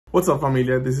What's up,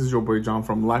 familia? This is your boy John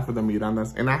from Life with the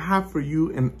Mirandas, and I have for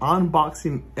you an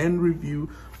unboxing and review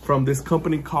from this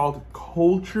company called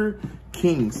Culture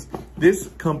Kings. This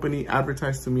company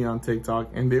advertised to me on TikTok,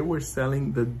 and they were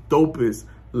selling the dopest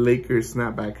Lakers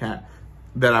snapback hat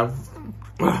that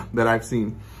I've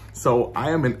seen. So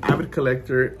I am an avid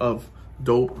collector of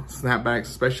dope snapbacks,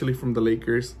 especially from the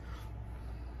Lakers.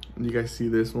 And you guys see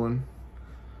this one?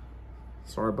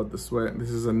 Sorry about the sweat. This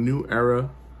is a new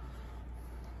era.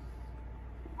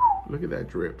 Look at that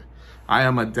drip. I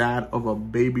am a dad of a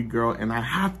baby girl, and I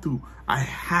have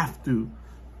to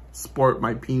sport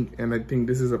my pink, and I think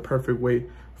this is a perfect way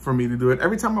for me to do it.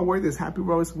 Every time I wear this hat,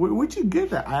 people always, where'd you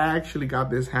get that? I actually got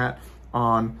this hat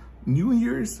on New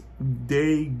Year's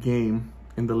Day game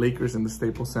in the Lakers in the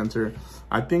Staples Center.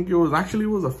 I think it was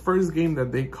the first game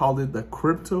that they called it the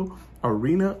Crypto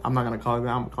Arena. I'm not gonna call it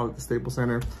that, I'm gonna call it the Staples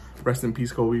Center. Rest in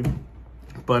peace, Kobe.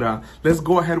 But let's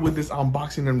go ahead with this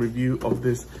unboxing and review of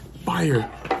this fire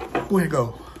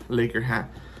Fuego Laker hat.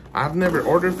 I've never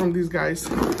ordered from these guys.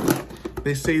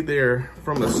 They say they're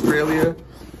from Australia.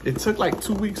 It took like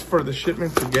 2 weeks for the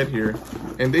shipment to get here,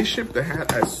 and they shipped the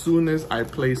hat as soon as I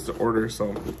placed the order.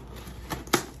 So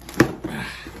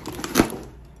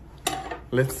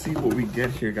let's see what we get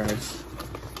here, guys.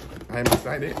 I'm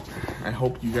excited. I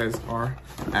hope you guys are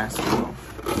as well.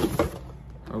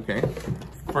 Okay,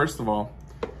 first of all,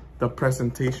 the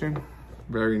presentation,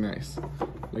 very nice.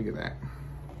 Look at that.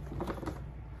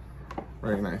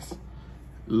 Very nice.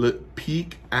 Look,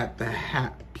 peek at the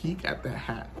hat. Peek at the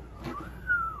hat.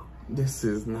 This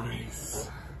is nice.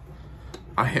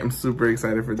 I am super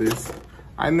excited for this.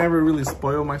 I never really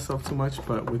spoil myself too much,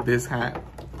 but with this hat,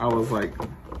 I was like,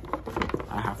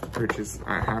 I have to purchase.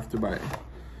 I have to buy it.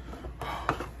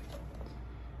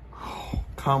 Oh,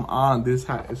 come on, this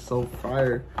hat is so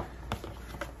fire.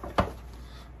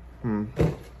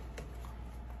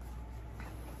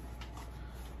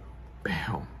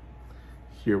 Bam.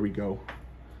 Here we go.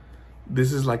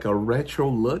 This is like a retro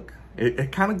look.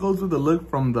 It kind of goes with the look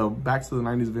from the Back to the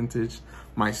 90s vintage,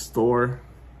 my store.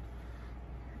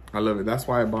 I love it. That's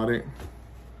why I bought it.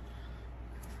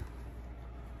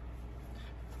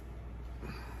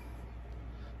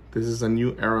 This is a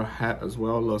new era hat as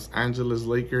well. Los Angeles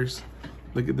Lakers.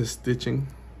 Look at the stitching.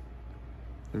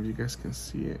 If you guys can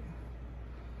see it.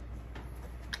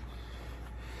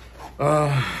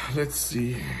 Let's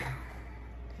see.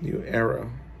 New era.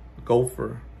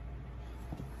 Gopher.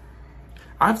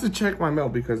 I have to check my mail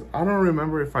because I don't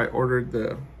remember if I ordered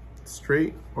the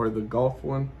straight or the golf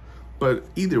one. But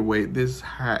either way, this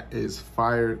hat is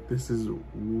fire. This is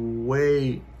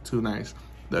way too nice.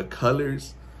 The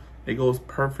colors, it goes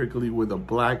perfectly with a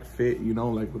black fit, you know,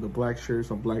 like with a black shirt,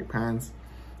 some black pants,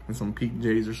 and some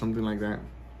PJs or something like that.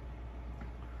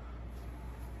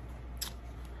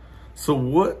 So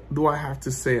what do I have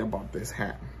to say about this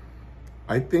hat?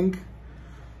 I think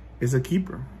it's a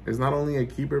keeper. It's not only a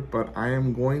keeper, but I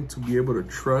am going to be able to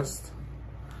trust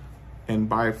and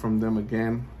buy from them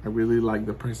again. I really like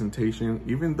the presentation.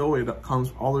 Even though it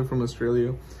comes all the way from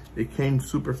Australia, it came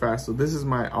super fast. So this is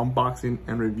my unboxing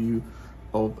and review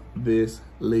of this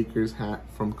Lakers hat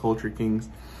from Culture Kings.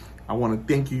 I want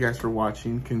to thank you guys for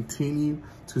watching. Continue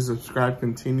to subscribe,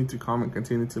 continue to comment,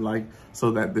 continue to like,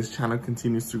 so that this channel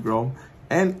continues to grow.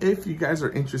 And if you guys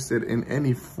are interested in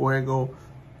any Fuego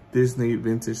Disney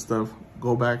vintage stuff,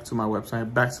 go back to my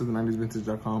website,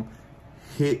 backtothe90svintage.com.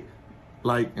 Hit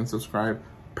like and subscribe.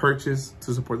 Purchase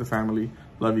to support the family.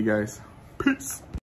 Love you guys. Peace.